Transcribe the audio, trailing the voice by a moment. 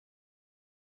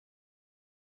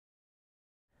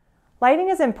Lighting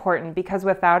is important because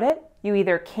without it, you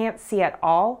either can't see at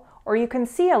all or you can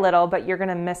see a little, but you're going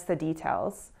to miss the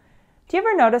details. Do you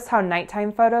ever notice how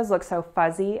nighttime photos look so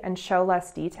fuzzy and show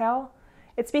less detail?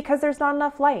 It's because there's not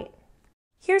enough light.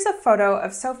 Here's a photo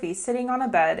of Sophie sitting on a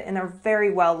bed in a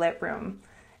very well-lit room.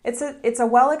 It's a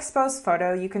well-exposed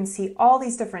photo. You can see all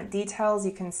these different details.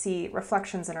 You can see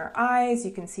reflections in her eyes.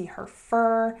 You can see her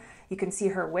fur. You can see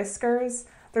her whiskers.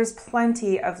 There's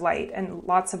plenty of light and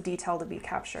lots of detail to be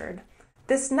captured.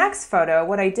 This next photo,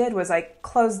 what I did was I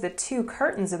closed the two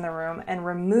curtains in the room and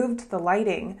removed the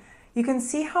lighting. You can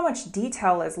see how much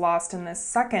detail is lost in this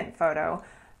second photo.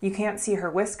 You can't see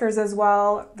her whiskers as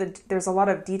well. There's a lot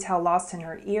of detail lost in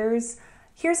her ears.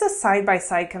 Here's a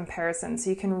side-by-side comparison so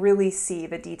you can really see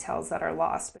the details that are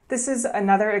lost. This is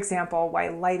another example why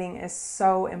lighting is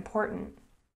so important.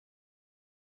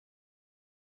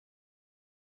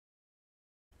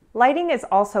 Lighting is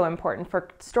also important for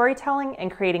storytelling and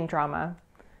creating drama.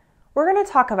 We're going to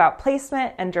talk about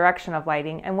placement and direction of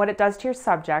lighting and what it does to your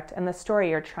subject and the story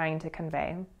you're trying to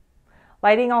convey.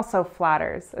 Lighting also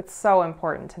flatters. It's so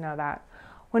important to know that.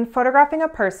 When photographing a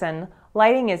person,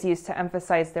 lighting is used to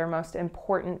emphasize their most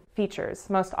important features,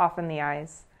 most often the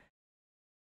eyes.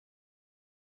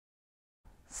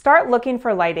 Start looking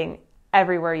for lighting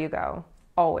everywhere you go,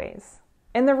 always.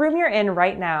 In the room you're in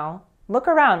right now, look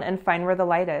around and find where the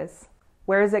light is.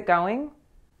 Where is it going?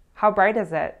 How bright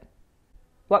is it?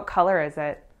 What color is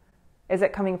it? Is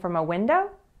it coming from a window?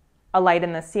 A light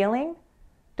in the ceiling?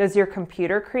 Does your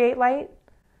computer create light?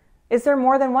 Is there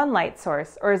more than one light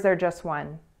source, or is there just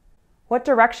one? What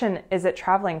direction is it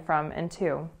traveling from and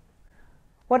to?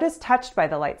 What is touched by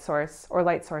the light source or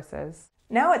light sources?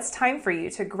 Now it's time for you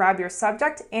to grab your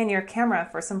subject and your camera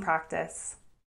for some practice.